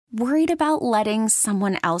Worried about letting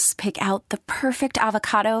someone else pick out the perfect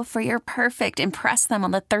avocado for your perfect impress them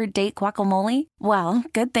on the third date guacamole? Well,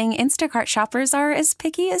 good thing Instacart shoppers are as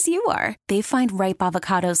picky as you are. They find ripe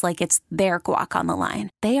avocados like it's their guac on the line.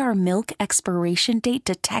 They are milk expiration date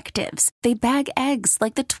detectives. They bag eggs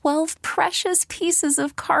like the 12 precious pieces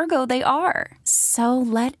of cargo they are. So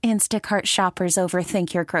let Instacart shoppers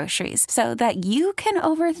overthink your groceries so that you can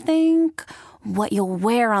overthink what you'll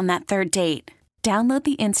wear on that third date. Download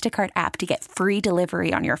the Instacart app to get free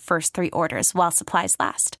delivery on your first 3 orders while supplies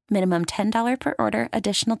last. Minimum $10 per order.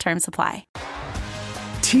 Additional terms apply.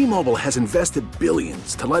 T-Mobile has invested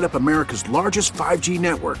billions to light up America's largest 5G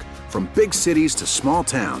network, from big cities to small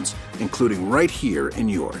towns, including right here in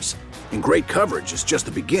yours. And great coverage is just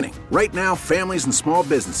the beginning. Right now, families and small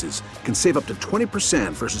businesses can save up to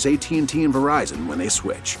 20% versus AT&T and Verizon when they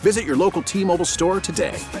switch. Visit your local T-Mobile store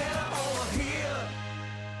today.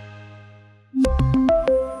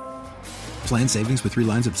 Plan savings with 3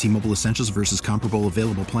 lines of T-Mobile Essentials versus comparable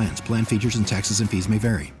available plans. Plan features and taxes and fees may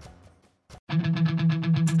vary. Get up,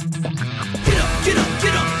 get up,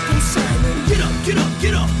 get up, go Simon. Get up, get up,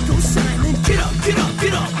 get up, go Simon. Get up, get up,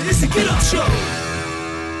 get up. It's a Get Up Show.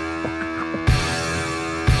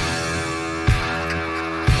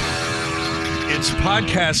 It's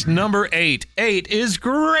podcast number 8. 8 is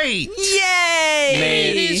great. Yay!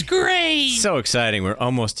 It is great. So exciting. We're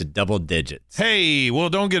almost to double digits. Hey, well,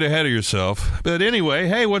 don't get ahead of yourself. But anyway,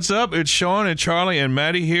 hey, what's up? It's Sean and Charlie and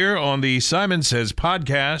Maddie here on the Simon Says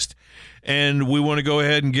podcast. And we want to go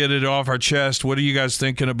ahead and get it off our chest. What are you guys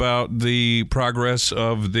thinking about the progress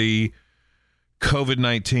of the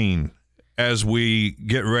COVID-19 as we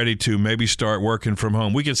get ready to maybe start working from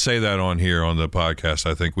home? We could say that on here on the podcast.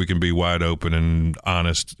 I think we can be wide open and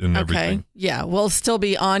honest and everything. Okay. Yeah, we'll still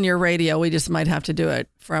be on your radio. We just might have to do it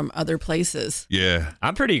from other places. Yeah.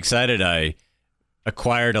 I'm pretty excited. I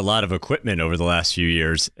acquired a lot of equipment over the last few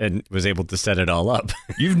years and was able to set it all up.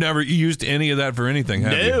 You've never used any of that for anything,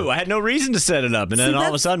 have you? No, I had no reason to set it up. And then all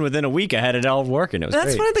of a sudden, within a week, I had it all working. It was That's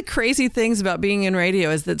great. one of the crazy things about being in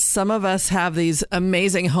radio is that some of us have these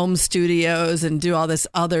amazing home studios and do all this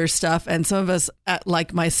other stuff. And some of us,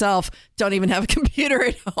 like myself, don't even have a computer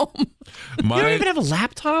at home. You don't even have a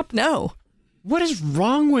laptop? No. What is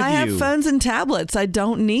wrong with you? I have phones and tablets. I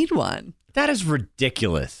don't need one. That is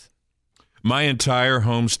ridiculous. My entire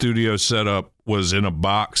home studio setup was in a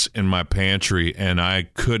box in my pantry, and I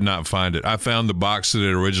could not find it. I found the box that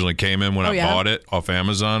it originally came in when I bought it off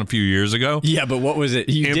Amazon a few years ago. Yeah, but what was it?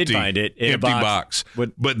 You did find it in empty a box.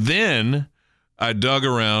 But then I dug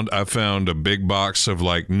around. I found a big box of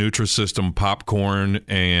like Nutrisystem popcorn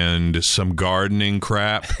and some gardening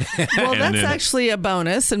crap. Well, that's actually a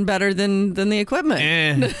bonus and better than the equipment.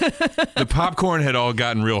 The popcorn had all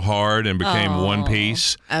gotten real hard and became one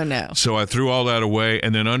piece. Oh, no. So I threw all that away.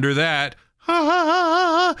 And then under that,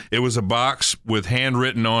 it was a box with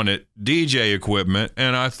handwritten on it, DJ equipment.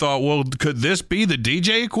 And I thought, well, could this be the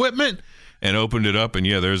DJ equipment? And opened it up, and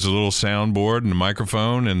there's a little soundboard and a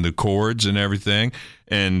microphone and the cords and everything.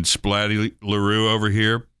 And Splatty LaRue over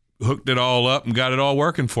here hooked it all up and got it all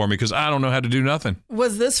working for me because I don't know how to do nothing.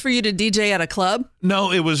 Was this for you to DJ at a club?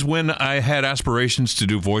 No, it was when I had aspirations to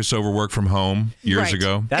do voiceover work from home years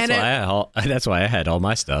ago. That's why I had all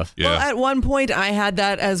my stuff. Yeah. Well, at one point I had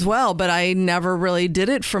that as well, but I never really did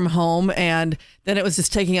it from home. And then it was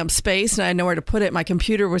just taking up space and I had nowhere to put it. My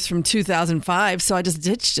computer was from 2005, so I just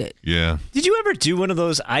ditched it. Yeah. Did you ever do one of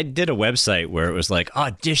those? I did a website where it was like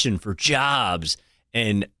audition for jobs.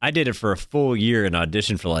 And I did it for a full year and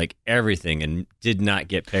auditioned for like everything and did not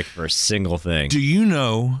get picked for a single thing. Do you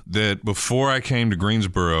know that before I came to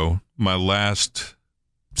Greensboro, my last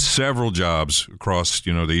several jobs across,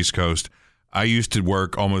 the East Coast, I used to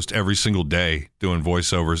work almost every single day doing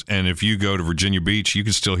voiceovers. And if you go to Virginia Beach, you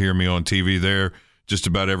can still hear me on TV there. Just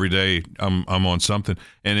about every day I'm on something.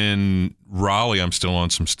 And in Raleigh, I'm still on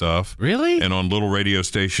some stuff. Really? And on little radio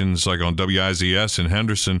stations like on WIZS in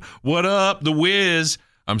Henderson. What up, The Wiz?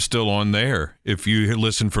 I'm still on there. If you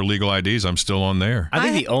listen for Legal IDs, I'm still on there. I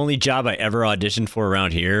think the only job I ever auditioned for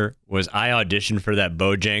around here was I auditioned for that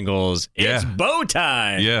Bojangles It's Bow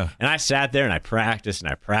Time. Yeah. And I sat there and I practiced and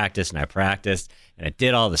I practiced and I practiced and I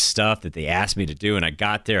did all the stuff that they asked me to do. And I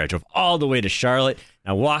got there. I drove all the way to Charlotte.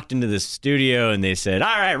 And I walked into the studio and they said,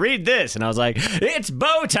 all right, read this. And I was like, it's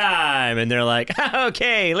Bow Time. And they're like,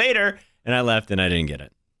 okay, later. And I left and I didn't get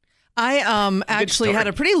it. I actually had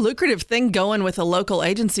a pretty lucrative thing going with a local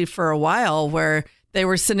agency for a while where they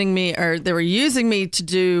were sending me or they were using me to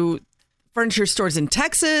do furniture stores in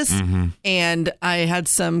Texas. And I had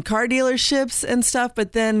some car dealerships and stuff.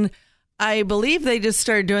 But then I believe they just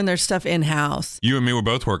started doing their stuff in-house. You and me were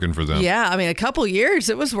both working for them. Yeah, I mean, a couple years,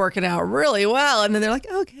 it was working out really well. And then they're like,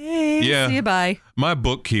 okay, Yeah. see you, bye. My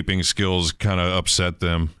bookkeeping skills kind of upset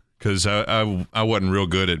them because I wasn't real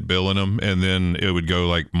good at billing them. And then it would go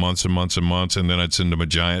like months and months and months. And then I'd send them a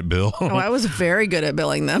giant bill. Oh, I was very good at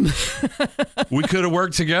billing them. We could have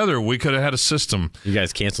worked together. We could have had a system. You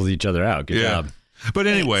guys canceled each other out. Good job. But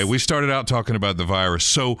anyway, we started out talking about the virus.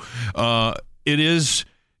 So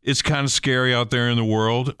it's kind of scary out there in the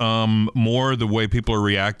world. More the way people are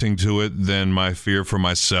reacting to it than my fear for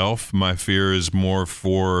myself. My fear is more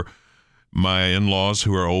for my in-laws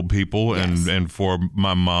who are old people and for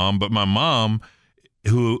my mom. But my mom,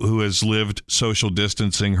 who has lived social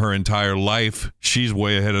distancing her entire life, she's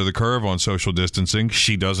way ahead of the curve on social distancing.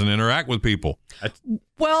 She doesn't interact with people.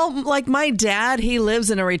 Well, like my dad, he lives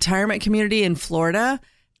in a retirement community in Florida,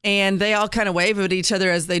 and they all kind of wave at each other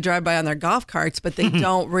as they drive by on their golf carts, but they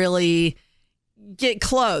don't really get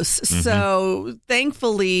close. Mm-hmm. So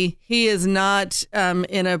thankfully, he is not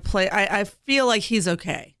in a place. I feel like he's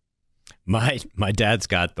okay. My dad's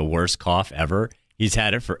got the worst cough ever. He's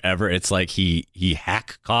had it forever. It's like he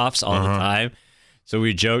hack coughs all the time. So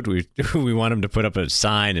we joked we want him to put up a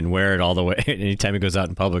sign and wear it all the way anytime he goes out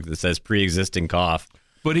in public that says pre-existing cough.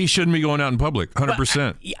 But he shouldn't be going out in public,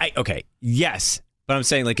 100%. Okay, yes. But I'm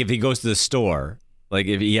saying, like, if he goes to the store, like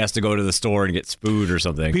if he has to go to the store and get food or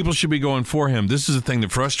something. People should be going for him. This is the thing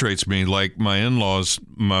that frustrates me. Like my in-laws,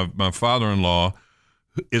 my father-in-law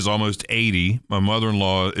is almost 80. My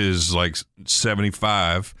mother-in-law is like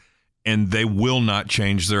 75. And they will not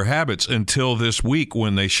change their habits until this week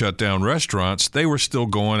when they shut down restaurants. They were still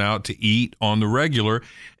going out to eat on the regular.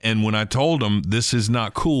 And when I told them, this is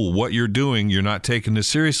not cool, what you're doing, you're not taking this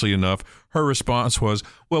seriously enough, her response was,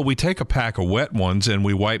 well, we take a pack of wet ones and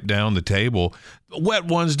we wipe down the table. Wet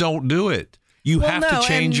ones don't do it. You have to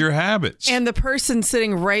change your habits. And the person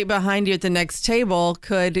sitting right behind you at the next table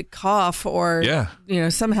could cough or,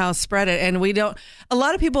 somehow spread it. And a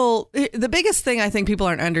lot of people, the biggest thing I think people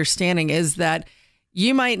aren't understanding is that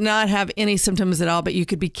you might not have any symptoms at all, but you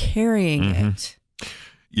could be carrying it.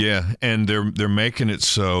 Yeah. And they're making it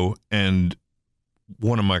so. And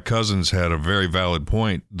one of my cousins had a very valid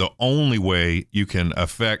point. The only way you can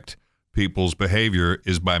affect people's behavior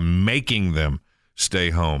is by making them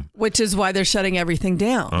stay home. Which is why they're shutting everything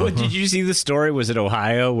down. Well, did you see the story? Was it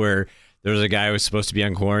Ohio where there was a guy who was supposed to be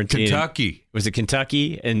on quarantine? Kentucky. Was it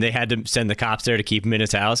Kentucky? And they had to send the cops there to keep him in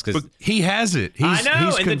his house? But he has it. I know,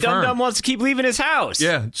 he's and confirmed. the dum-dum wants to keep leaving his house.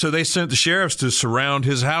 Yeah, so they sent the sheriffs to surround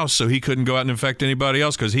his house so he couldn't go out and infect anybody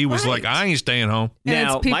else because he was like, I ain't staying home. And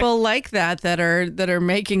now, it's people like that are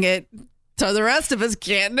making it so the rest of us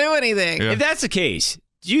can't do anything. Yeah. If that's the case,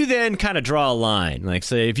 do you then kind of draw a line? Like,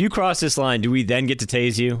 say, if you cross this line, do we then get to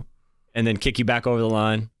tase you and then kick you back over the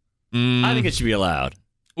line? I think it should be allowed.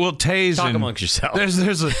 Well, tase. Talk amongst yourself.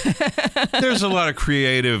 There's a lot of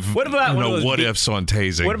creative what ifs on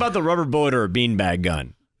tasing. What about the rubber bullet or a beanbag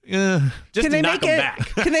gun? Yeah. Just to knock them back.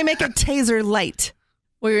 Can they make it taser light?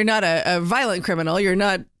 Well, you're not a violent criminal. You're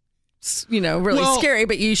not, really scary,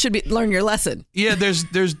 but you should learn your lesson. Yeah,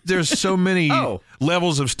 there's so many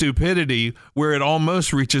levels of stupidity where it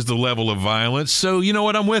almost reaches the level of violence. So you know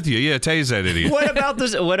what? I'm with you. Yeah, tase that idiot. What about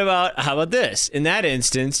this? How about this? In that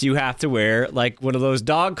instance, you have to wear like one of those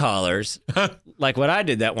dog collars, like what I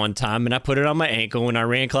did that one time, and I put it on my ankle when I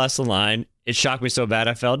ran across the line. It shocked me so bad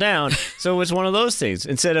I fell down. So it's one of those things.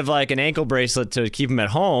 Instead of like an ankle bracelet to keep him at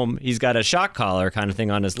home, he's got a shock collar kind of thing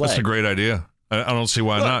on his leg. That's a great idea. I don't see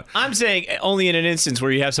why not. I'm saying only in an instance where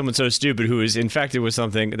you have someone so stupid who is infected with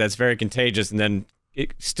something that's very contagious and then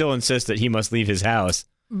it still insists that he must leave his house.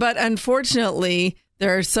 But unfortunately,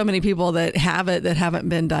 there are so many people that have it that haven't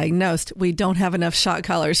been diagnosed. We don't have enough shot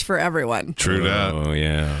collars for everyone. True that. Oh,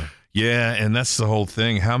 yeah. Yeah, and that's the whole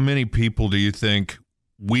thing. How many people do you think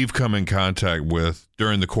we've come in contact with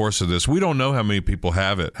during the course of this? We don't know how many people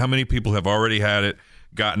have it. How many people have already had it,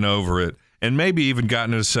 gotten over it, and maybe even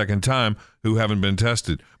gotten it a second time who haven't been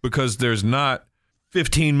tested, because there's not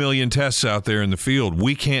 15 million tests out there in the field.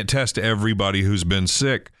 We can't test everybody who's been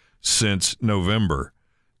sick since November.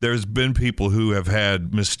 There's been people who have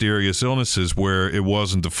had mysterious illnesses where it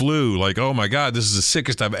wasn't the flu. Like, oh my God, this is the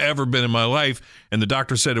sickest I've ever been in my life. And the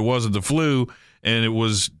doctor said it wasn't the flu and it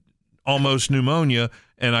was almost pneumonia.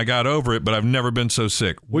 And I got over it, but I've never been so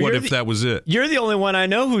sick. Well, what if that was it? You're the only one I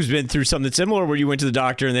know who's been through something similar where you went to the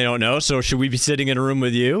doctor and they don't know. So should we be sitting in a room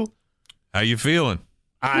with you? How you feeling?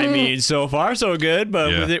 I mean, so far so good,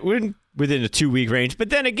 but we're within a 2-week range. But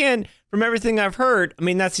then again, from everything I've heard, I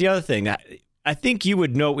mean, that's the other thing. I think you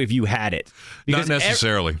would know if you had it. Not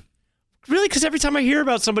necessarily. really, because every time I hear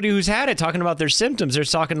about somebody who's had it talking about their symptoms, they're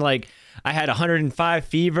talking like I had 105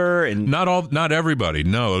 fever and not everybody.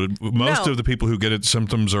 No, most of the people who get it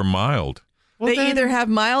symptoms are mild. Well, they either have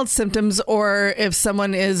mild symptoms, or if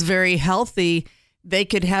someone is very healthy, they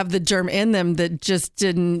could have the germ in them that just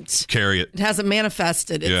didn't carry it. It hasn't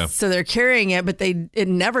manifested. Yeah. So they're carrying it, but it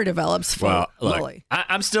never develops fully.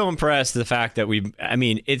 I'm still impressed the fact that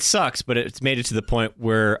it sucks, but it's made it to the point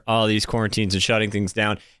where all these quarantines and shutting things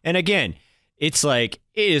down. And again, it's like,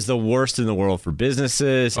 it is the worst in the world for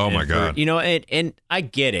businesses. Oh my God. And I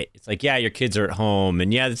get it. It's like, yeah, your kids are at home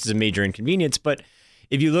and yeah, this is a major inconvenience, but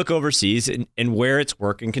if you look overseas and where it's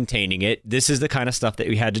working, containing it, this is the kind of stuff that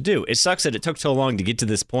we had to do. It sucks that it took so long to get to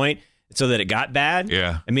this point so that it got bad.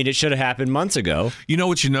 Yeah. I mean, it should have happened months ago. You know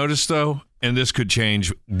what you notice, though? And this could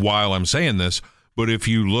change while I'm saying this, but if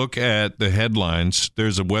you look at the headlines,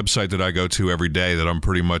 there's a website that I go to every day that I'm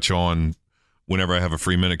pretty much on whenever I have a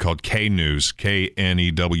free minute called K-News,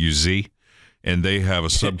 KNEWZ. And they have a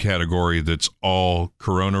subcategory that's all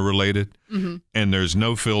corona related. Mm-hmm. And there's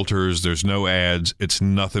no filters, there's no ads, it's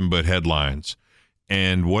nothing but headlines.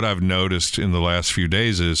 And what I've noticed in the last few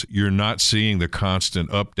days is you're not seeing the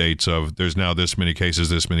constant updates of there's now this many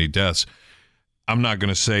cases, this many deaths. I'm not going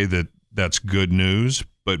to say that that's good news,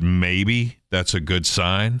 but maybe that's a good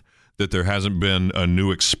sign that there hasn't been a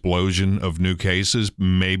new explosion of new cases.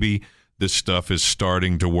 Maybe this stuff is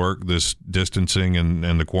starting to work, this distancing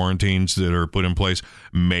and the quarantines that are put in place.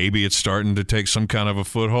 Maybe it's starting to take some kind of a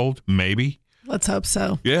foothold. Maybe. Let's hope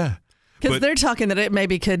so. Yeah. Because they're talking that it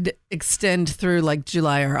maybe could extend through like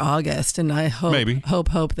July or August. And I hope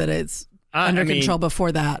that it's under control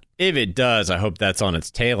before that. If it does, I hope that's on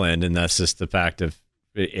its tail end. And that's just the fact of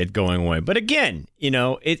it going away. But again,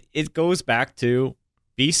 it goes back to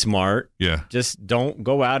be smart. Yeah. Just don't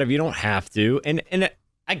go out if you don't have to. And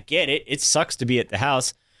I get it. It sucks to be at the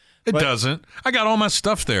house. It doesn't. I got all my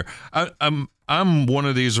stuff there. I'm one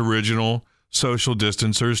of these original social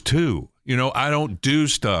distancers too. I don't do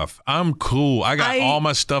stuff. I'm cool. I got all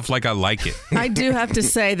my stuff like I like it. I do have to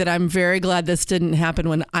say that I'm very glad this didn't happen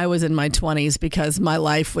when I was in my 20s, because my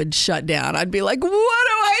life would shut down. I'd be like, what do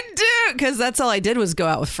I do? Because that's all I did was go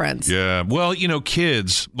out with friends. Yeah. Well,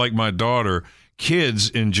 kids like my daughter, kids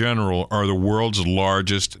in general are the world's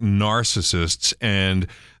largest narcissists, and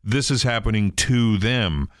this is happening to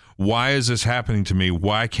them. Why is this happening to me?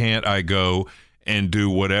 Why can't I go and do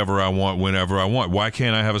whatever I want whenever I want? Why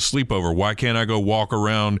can't I have a sleepover? Why can't I go walk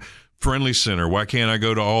around Friendly Center? Why can't I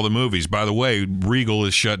go to all the movies? By the way, Regal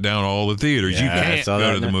has shut down all the theaters. Yeah, you can't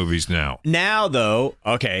go to the movies now. Now, though,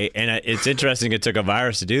 okay, and it's interesting it took a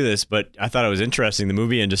virus to do this, but I thought it was interesting, the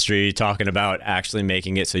movie industry talking about actually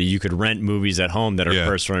making it so you could rent movies at home that are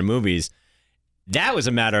first-run movies. That was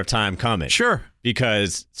a matter of time coming. Sure.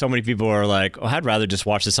 Because so many people are like, oh, I'd rather just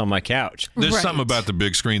watch this on my couch. There's something about the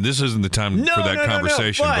big screen. This isn't the time for that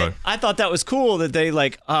conversation. But I thought that was cool that they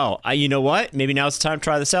you know what? Maybe now it's time to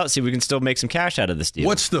try this out, see if we can still make some cash out of this deal.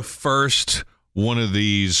 What's the first one of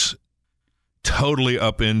these totally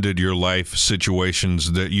upended your life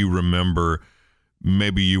situations that you remember?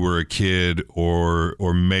 Maybe you were a kid or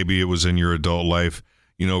maybe it was in your adult life.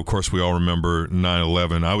 Of course, we all remember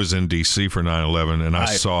 9/11. I was in D.C. for 9/11, and I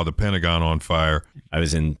saw the Pentagon on fire. I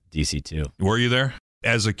was in D.C. too. Were you there?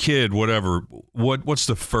 As a kid, whatever. What's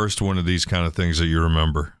the first one of these kind of things that you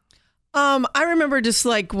remember? I remember just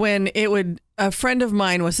like when a friend of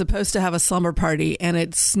mine was supposed to have a slumber party, and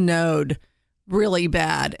it snowed really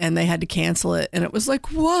bad, and they had to cancel it. And it was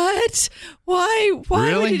like, what? Why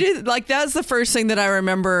really? Would you do that? Like, that's the first thing that I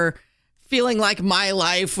remember feeling like my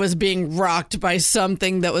life was being rocked by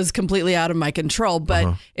something that was completely out of my control.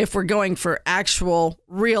 But if we're going for actual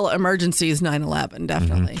real emergencies, 9/11,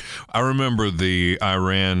 definitely. Mm-hmm. I remember the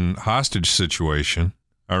Iran hostage situation.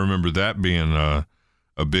 I remember that being a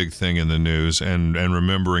big thing in the news, and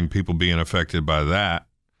remembering people being affected by that.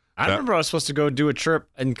 I remember I was supposed to go do a trip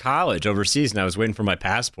in college overseas, and I was waiting for my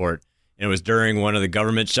passport, and it was during one of the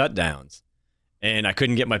government shutdowns. And I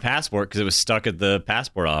couldn't get my passport because it was stuck at the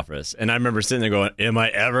passport office. And I remember sitting there going, am I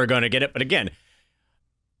ever going to get it? But again,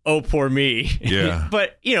 oh, poor me. Yeah.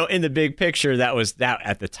 But, in the big picture, that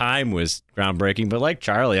at the time was groundbreaking. But like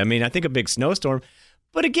Charlie, I think a big snowstorm.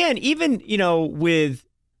 But again, even, with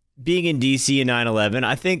being in D.C. in 9/11,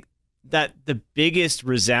 I think that the biggest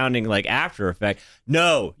resounding after effect,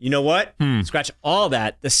 no, you know what? Scratch all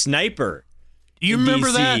that. The sniper. You remember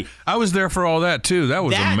DC. that? I was there for all that, too. That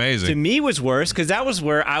was amazing. To me was worse because that was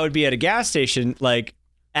where I would be at a gas station,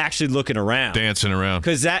 actually looking around. Dancing around.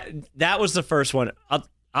 Because that was the first one.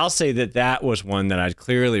 I'll say that was one that I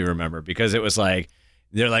clearly remember because it was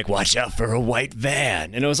They're like, watch out for a white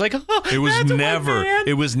van. And it was like, oh, it was never a white van.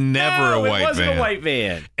 It wasn't a white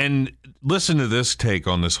van. And listen to this take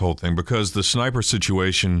on this whole thing, because the sniper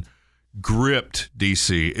situation gripped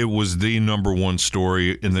DC. It was the number one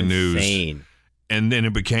story in the news. And then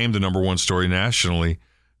it became the number one story nationally.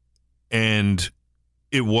 And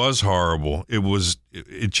it was horrible.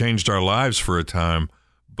 It changed our lives for a time,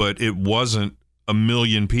 but it wasn't a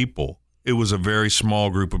million people. It was a very small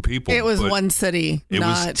group of people. It was one city. It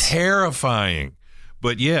was terrifying.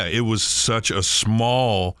 But yeah, it was such a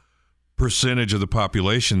small percentage of the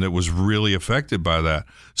population that was really affected by that.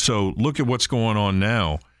 So look at what's going on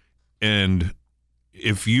now. And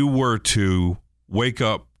if you were to wake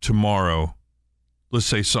up tomorrow, let's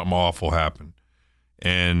say something awful happened,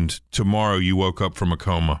 and tomorrow you woke up from a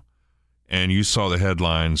coma and you saw the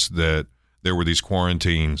headlines that there were these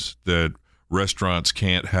quarantines, that restaurants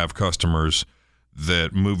can't have customers,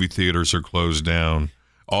 that movie theaters are closed down,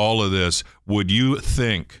 all of this, would you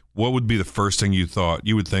think, what would be the first thing you thought?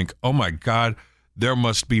 You would think, oh my God, there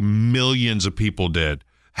must be millions of people dead.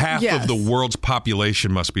 Half of the world's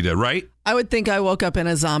population must be dead, right? I would think I woke up in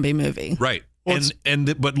a zombie movie. Right. Well,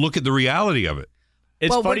 but look at the reality of it.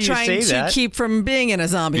 It's funny we're trying you say that. to keep from being in a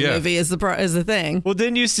zombie movie is the thing. Well,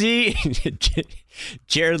 didn't you see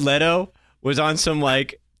Jared Leto was on some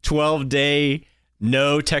like 12-day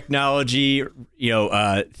no technology,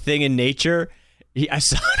 thing in nature? I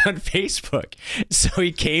saw it on Facebook. So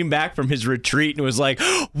he came back from his retreat and was like,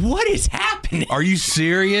 what is happening? Are you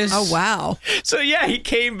serious? Oh, wow. So, yeah, he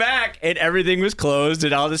came back and everything was closed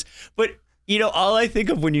and all this. But, all I think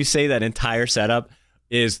of when you say that entire setup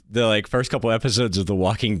is the first couple episodes of The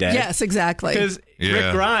Walking Dead. Yes, exactly. Because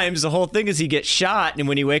Rick Grimes, the whole thing is he gets shot, and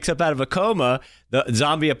when he wakes up out of a coma, the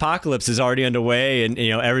zombie apocalypse is already underway, and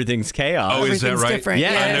everything's chaos. Oh, is that right? Different. Yeah,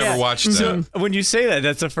 I never watched that. So when you say that,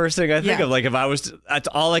 that's the first thing I think of. Like if I was, that's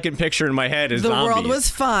all I can picture in my head is the zombies. world was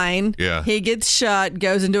fine. Yeah. He gets shot,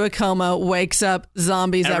 goes into a coma, wakes up,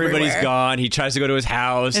 zombies Everybody's everywhere. gone. He tries to go to his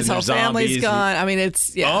house, His and whole there's family's zombies. gone. I mean,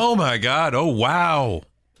 it's Oh my God! Oh wow,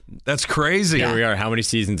 that's crazy. Here we are. How many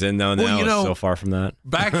seasons in though? Now it's so far from that.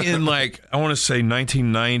 Back in I want to say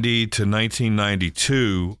 1990 to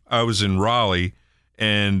 1992, I was in Raleigh,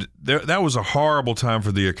 and that was a horrible time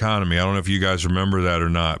for the economy. I don't know if you guys remember that or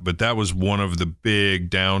not, but that was one of the big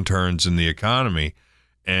downturns in the economy.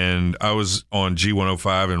 And I was on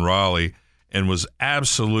G105 in Raleigh and was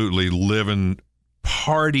absolutely living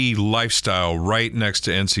party lifestyle right next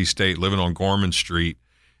to NC State, living on Gorman Street,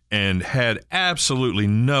 and had absolutely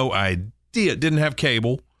no idea. Didn't have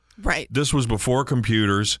cable. right. This was before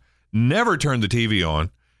computers. Never turned the TV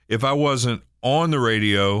on. If I wasn't on the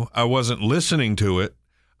radio, I wasn't listening to it.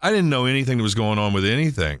 I didn't know anything that was going on with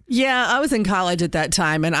anything. Yeah, I was in college at that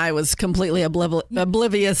time, and I was completely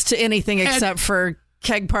oblivious to anything except for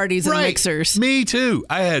keg parties and mixers. Me too.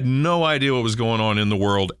 I had no idea what was going on in the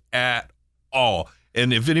world at all.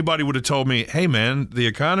 And if anybody would have told me, hey, man, the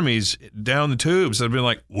economy's down the tubes, I'd been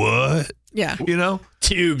like, what? Yeah. You know?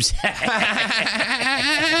 Tubes.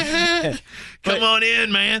 Come on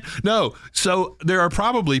in, man. No. So there are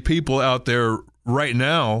probably people out there right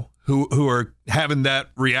now who are having that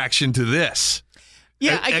reaction to this.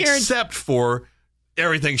 Yeah, I guarantee. Except for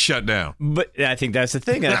everything shut down. But I think that's the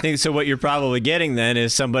thing. And I think so what you're probably getting then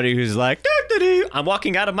is somebody who's like, I'm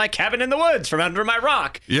walking out of my cabin in the woods from under my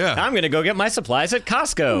rock. Yeah. I'm going to go get my supplies at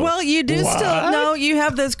Costco. Well, you do still know you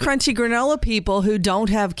have those crunchy granola people who don't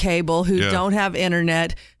have cable, who don't have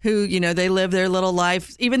internet, who, they live their little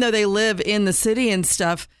life. Even though they live in the city and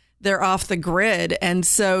stuff, they're off the grid. And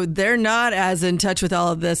so they're not as in touch with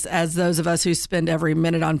all of this as those of us who spend every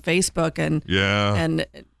minute on Facebook and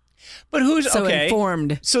But who's so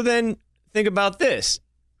informed. So then think about this.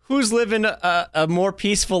 Who's living a more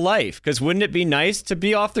peaceful life? Because wouldn't it be nice to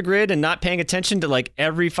be off the grid and not paying attention to like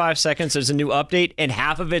every 5 seconds there's a new update and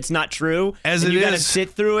half of it's not true? You got to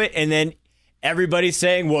sit through it and then everybody's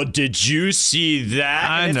saying, well, did you see that?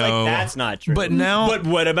 And I it's know. like, that's not true. But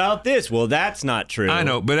what about this? Well, that's not true. I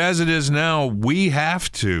know. But as it is now, we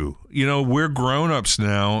have to. We're grown-ups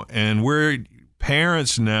now and we're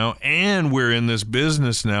parents now and we're in this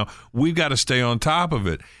business now. We've got to stay on top of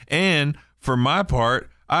it. And for my part,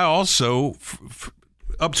 I also,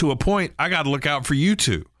 up to a point, I got to look out for you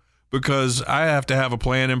two because I have to have a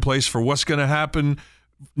plan in place for what's going to happen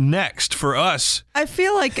next for us. I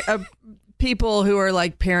feel like people who are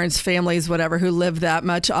like parents, families, whatever, who live that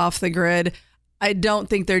much off the grid, I don't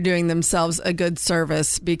think they're doing themselves a good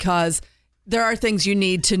service because there are things you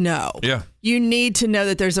need to know. Yeah. you need to know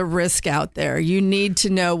that there's a risk out there. You need to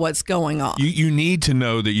know what's going on. You need to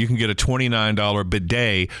know that you can get a $29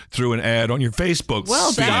 bidet through an ad on your Facebook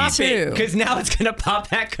Well, feed. that too. Because now it's going to pop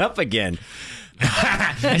back up again.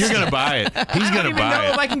 You're going to buy it. He's going to I don't even buy know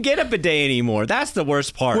it. if I can get a bidet anymore. That's the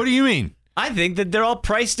worst part. What do you mean? I think that they're all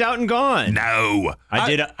priced out and gone. No.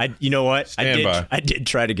 You know what? Stand by. I did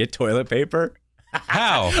try to get toilet paper.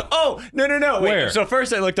 How? Oh, no. Wait. Where? So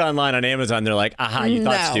first I looked online on Amazon. They're like, aha, you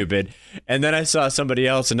thought No. stupid. And then I saw somebody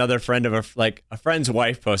else, another friend of a friend's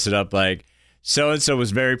wife posted up like, so-and-so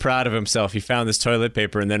was very proud of himself. He found this toilet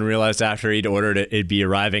paper and then realized after he'd ordered it, it'd be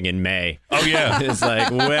arriving in May. Oh, yeah. It's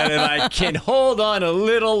like, well, if I can hold on a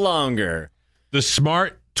little longer. The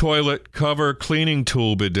Smart Toilet Cover Cleaning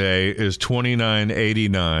Tool Bidet is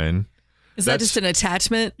 $29.89. Is that just an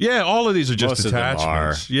attachment? Yeah, all of these are just Most of them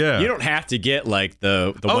attachments. are. Yeah. You don't have to get like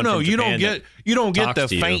the Oh one no, from you don't Japan get that the talks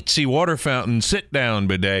to you. fancy water fountain sit down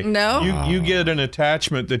bidet. No. You get an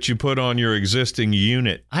attachment that you put on your existing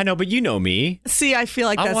unit. I know, but you know me. See, I feel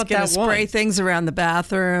like I that's want going to that one. spray things around the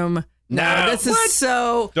bathroom. No, No. this is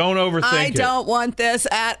so. Don't overthink I it. don't want this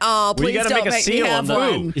at all. Well, Please you got to don't make a make me seal have on the.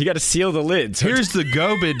 one. You got to seal the lid. So Here's the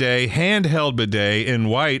Go bidet, handheld bidet in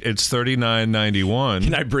white. It's can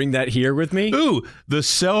 $39.91. I bring that here with me? Ooh, the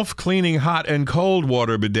self-cleaning hot and cold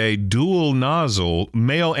water bidet, dual nozzle,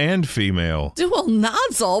 male and female. Dual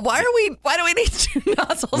nozzle. Why do we need two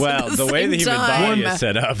nozzles? Well, at the way same the human time? body is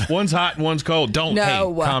set up. One's hot and one's cold. Don't.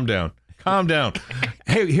 No. Hey, calm down. Calm down.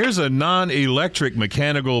 Hey, here's a non-electric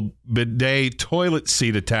mechanical bidet toilet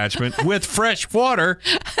seat attachment with fresh water.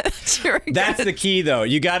 That's the key, though.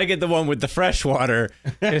 You got to get the one with the fresh water,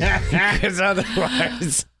 because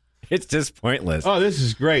otherwise, it's just pointless. Oh, this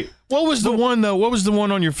is great. What was the one, though? What was the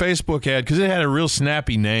one on your Facebook ad? Because it had a real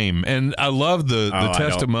snappy name, and I love the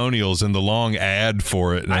testimonials and the long ad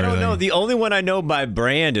for it. And I don't everything. know. The only one I know by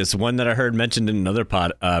brand is one that I heard mentioned in another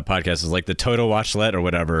podcast. Is like the Toto Washlet or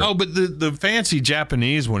whatever. Oh, but the fancy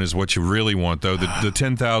Japanese one is what you really want, though. The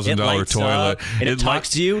 $10,000 It lights toilet. up, and it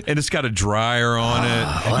talks to you, and it's got a dryer on it.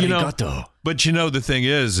 arigato. But the thing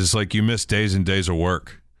is like you miss days and days of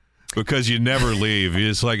work. Because you never leave.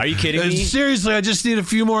 It's like, Are you kidding me? Seriously, I just need a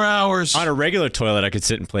few more hours. On a regular toilet, I could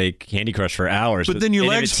sit and play Candy Crush for hours. But then your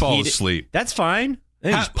and if legs it's fall heated- asleep. That's fine.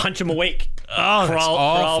 Then just punch them awake. Oh, that's crawl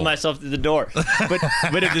awful. myself through the door.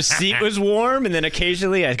 But if the seat was warm and then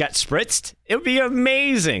occasionally I got spritzed, it would be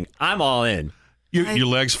amazing. I'm all in. Your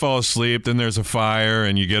legs fall asleep, then there's a fire,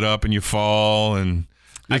 and you get up and you fall, and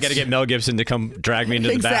I got to get Mel Gibson to come drag me into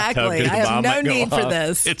the bathtub. Exactly. 'cause I the have bomb no might go need for off.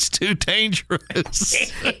 this. it's too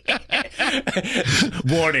dangerous.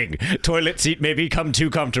 Warning: toilet seat may become too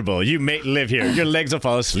comfortable. You may live here. Your legs will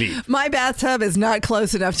fall asleep. My bathtub is not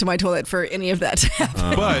close enough to my toilet for any of that to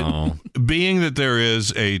happen. But being that there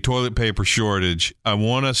is a toilet paper shortage, I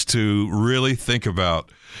want us to really think about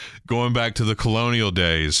going back to the colonial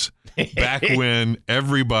days, back when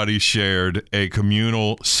everybody shared a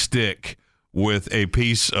communal stick with a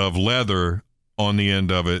piece of leather on the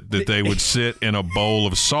end of it that they would sit in a bowl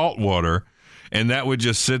of salt water, and that would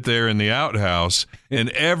just sit there in the outhouse, and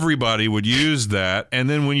everybody would use that, and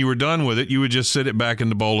then when you were done with it, you would just sit it back in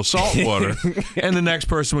the bowl of salt water, and the next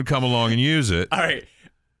person would come along and use it. All right.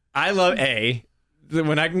 I love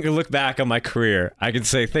when I can look back on my career, I can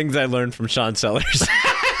say things I learned from Sean Sellers.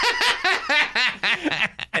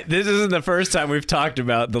 This isn't the first time we've talked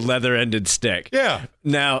about the leather-ended stick. Yeah.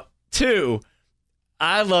 Now, 2,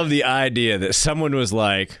 I love the idea that someone was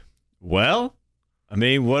like, well, I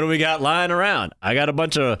mean, what do we got lying around? I got a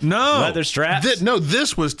bunch of leather straps.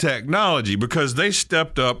 This was technology, because they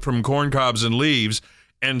stepped up from corn cobs and leaves,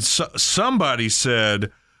 and somebody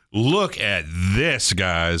said, look at this,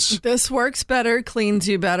 guys. This works better, cleans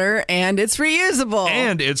you better, and it's reusable.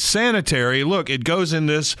 And it's sanitary. Look, it goes in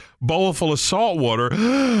this bowl full of salt water.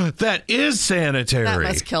 That is sanitary. That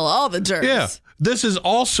must kill all the germs. Yeah. This is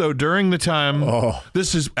also during the time.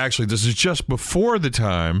 This is just before the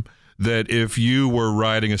time that if you were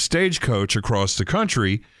riding a stagecoach across the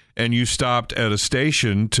country and you stopped at a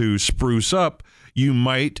station to spruce up, you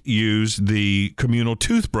might use the communal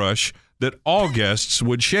toothbrush that all guests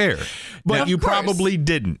would share. But you probably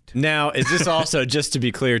didn't. Now, is this also, just to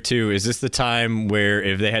be clear, too, is this the time where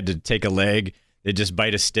if they had to take a leg, they'd just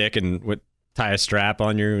bite a stick and tie a strap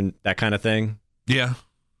on you and that kind of thing? Yeah.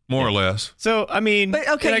 More or less. So, I mean, But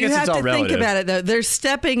okay, I guess you have it's all to relative. think about it, though. They're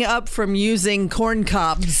stepping up from using corn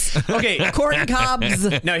cobs. Okay. Corn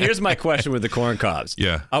cobs. Now, here's my question with the corn cobs.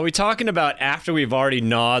 Yeah. Are we talking about after we've already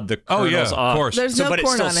gnawed the Oh, kernels yeah, off? of course. There's no but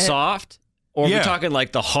corn it's still on it. soft? Or are we talking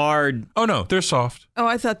like the hard? Oh, no, they're soft. Oh,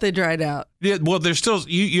 I thought they dried out. Yeah, well, they're still,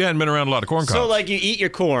 you hadn't been around a lot of corn cobs. So, like, you eat your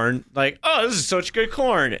corn, like, oh, this is such good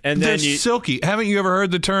corn. And then they're silky. Haven't you ever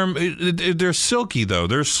heard the term? They're silky, though.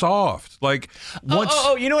 They're soft. Like, once.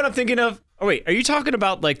 Oh, you know what I'm thinking of? Oh, wait, are you talking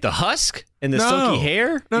about, like, the husk and the silky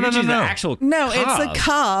hair? No. The actual No, cob. it's a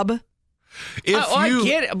cob. I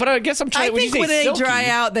get it, but I guess I'm trying. I think when they dry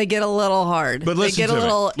out, they get a little hard. But they get a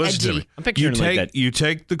little edgy. I'm picturing like that. You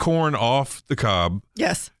take the corn off the cob.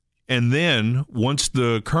 Yes. And then once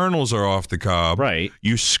the kernels are off the cob, right,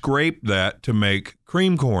 you scrape that to make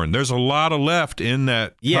cream corn. There's a lot of left in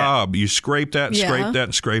that cob. You scrape that, scrape that,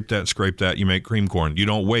 and scrape that, scrape that. You make cream corn. You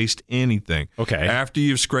don't waste anything. Okay. After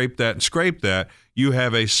you've scraped that and scraped that, you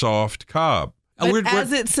have a soft cob. But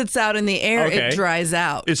as it sits out in the air, it dries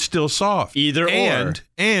out. It's still soft. Either or.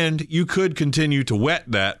 And you could continue to wet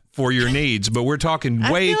that for your needs, but we're talking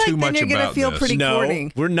way too much about this. You're going to feel pretty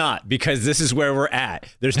corny. We're not, because this is where we're at.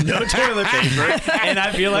 There's no toilet paper, and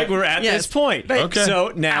I feel like we're at this point. Okay.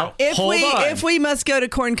 So now, hold on. If we must go to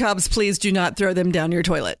corn cobs, please do not throw them down your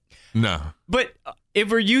toilet. No. But if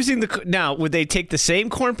we're using now, would they take the same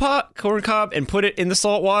corn cob and put it in the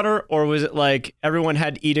salt water, or was it like everyone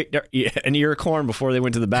had to eat an ear of corn before they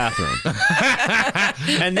went to the bathroom?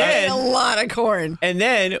 And then a lot of corn. And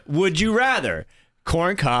then, would you rather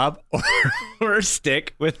corn cob or a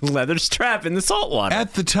stick with leather strap in the salt water?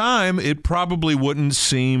 At the time, it probably wouldn't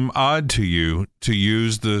seem odd to you to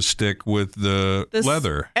use the stick with the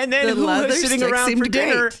leather. And then who was sitting around for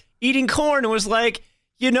dinner eating corn and was like,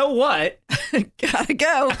 you know what? Gotta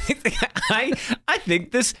go. I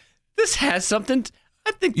think this has something.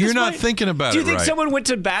 I think you're not thinking about it. Do you think right. someone went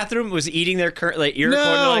to the bathroom, was eating their ear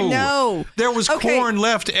corn? No. There was corn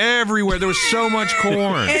left everywhere. There was so much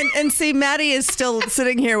corn. And see, Maddie is still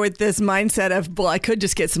sitting here with this mindset of, well, I could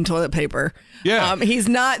just get some toilet paper. Yeah. He's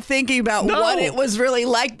not thinking about what it was really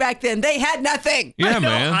like back then. They had nothing. Yeah,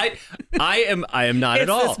 man. I am not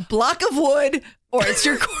at all. It's this block of wood. Or it's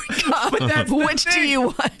your corn cob. Which do you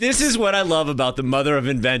want? This is what I love about the mother of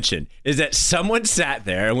invention, is that someone sat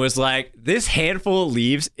there and was like, this handful of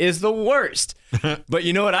leaves is the worst. But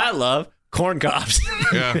you know what I love? Corn cobs.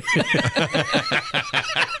 Yeah.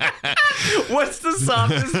 What's the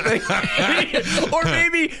softest thing? Or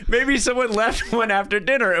maybe someone left one after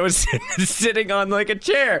dinner. It was sitting on like a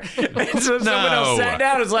chair. And so someone else sat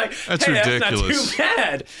down and was like, that's hey, ridiculous. That's not too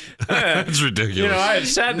bad. That's ridiculous. You know, I had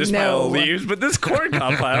sat in this pile of leaves, but this corn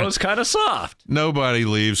cob pile was kind of soft. Nobody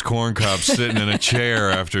leaves corn cobs sitting in a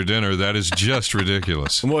chair after dinner. That is just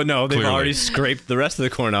ridiculous. Well, no, they've already scraped the rest of the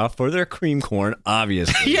corn off for their cream corn,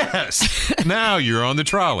 obviously. Yes. Now you're on the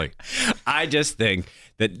trolley. I just think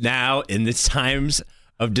that now, in the times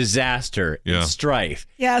of disaster and strife,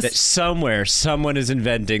 that somewhere someone is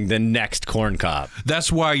inventing the next corn cob.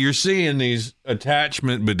 That's why you're seeing these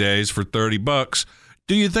attachment bidets for $30.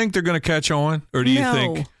 Do you think they're going to catch on, or do you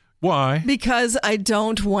think why? Because I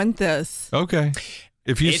don't want this. Okay,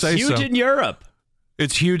 if you say so. It's huge in Europe.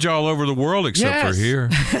 It's huge all over the world except for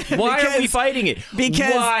here. Why are we fighting it?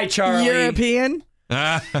 Because why, Charlie? European.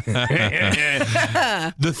 The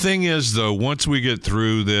thing is, though, once we get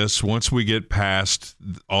through this, once we get past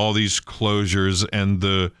all these closures and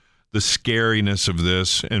the scariness of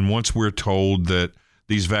this, and once we're told that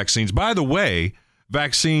these vaccines, by the way,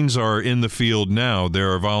 vaccines are in the field now.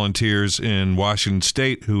 There are volunteers in Washington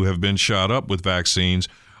State who have been shot up with vaccines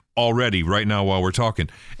already right now while we're talking.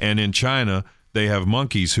 And in China, they have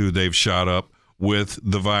monkeys who they've shot up with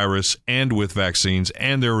the virus and with vaccines,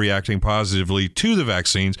 and they're reacting positively to the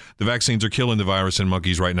vaccines. The vaccines are killing the virus in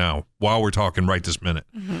monkeys right now while we're talking right this minute.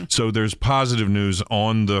 Mm-hmm. So there's positive news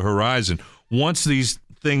on the horizon. Once these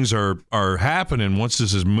things are happening, once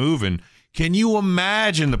this is moving, can you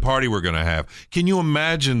imagine the party we're going to have? Can you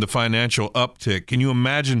imagine the financial uptick? Can you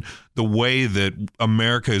imagine the way that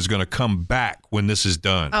America is going to come back when this is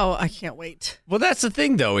done? Oh, I can't wait. Well, that's the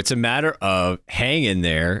thing, though. It's a matter of hang in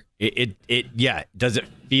there. Does it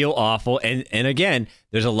feel awful? And again,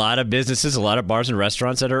 there's a lot of businesses, a lot of bars and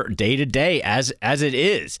restaurants that are day to day as it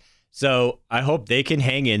is. So I hope they can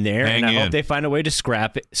hang in there, I hope they find a way to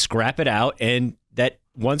scrap it out, and that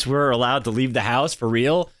once we're allowed to leave the house for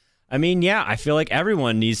real. I mean, I feel like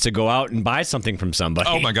everyone needs to go out and buy something from somebody.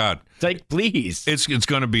 Oh, my God. It's like, please. It's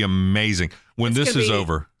going to be amazing when this is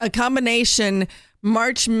over. A combination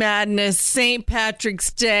March Madness, St.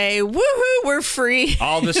 Patrick's Day. Woohoo, we're free.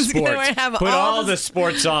 All the sports. Put all the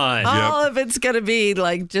sports on. All of it's going to be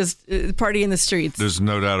like just party in the streets. There's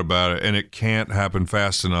no doubt about it. And it can't happen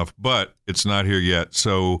fast enough, but it's not here yet.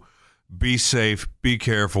 So be safe. Be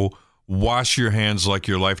careful. Wash your hands like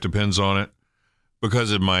your life depends on it,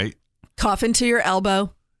 because it might. Cough into your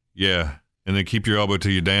elbow. Yeah. And then keep your elbow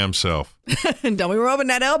to your damn self. Don't be rubbing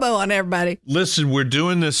that elbow on everybody. Listen, we're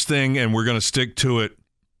doing this thing and we're going to stick to it,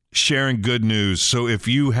 sharing good news. So if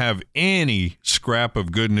you have any scrap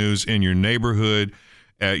of good news in your neighborhood,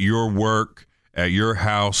 at your work, at your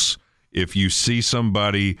house, if you see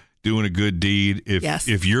somebody doing a good deed,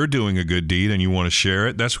 if you're doing a good deed and you want to share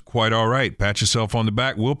it, that's quite all right. Pat yourself on the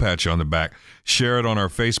back. We'll pat you on the back. Share it on our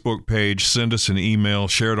Facebook page. Send us an email.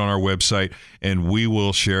 Share it on our website, and we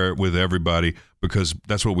will share it with everybody because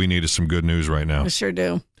that's what we need is some good news right now. We sure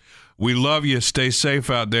do. We love you. Stay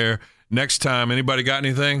safe out there. Next time, anybody got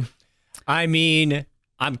anything? I mean,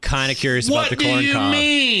 I'm kind of curious about the corn cob. What do you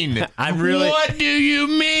mean? What do you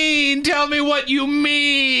mean? Tell me what you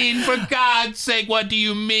mean. For God's sake, what do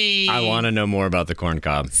you mean? I want to know more about the corn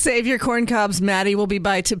cob. Save your corn cobs. Maddie will be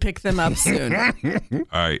by to pick them up soon. All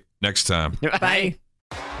right, next time. Bye.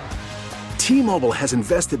 T-Mobile has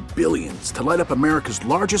invested billions to light up America's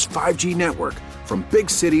largest 5G network from big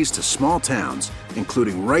cities to small towns,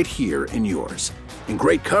 including right here in yours. And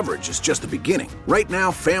great coverage is just the beginning. Right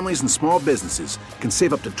now, families and small businesses can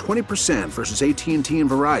save up to 20% versus AT&T and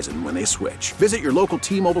Verizon when they switch. Visit your local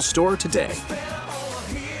T-Mobile store today.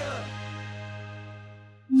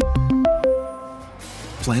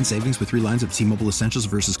 Plan savings with 3 lines of T-Mobile Essentials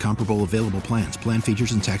versus comparable available plans. Plan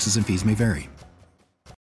features and taxes and fees may vary.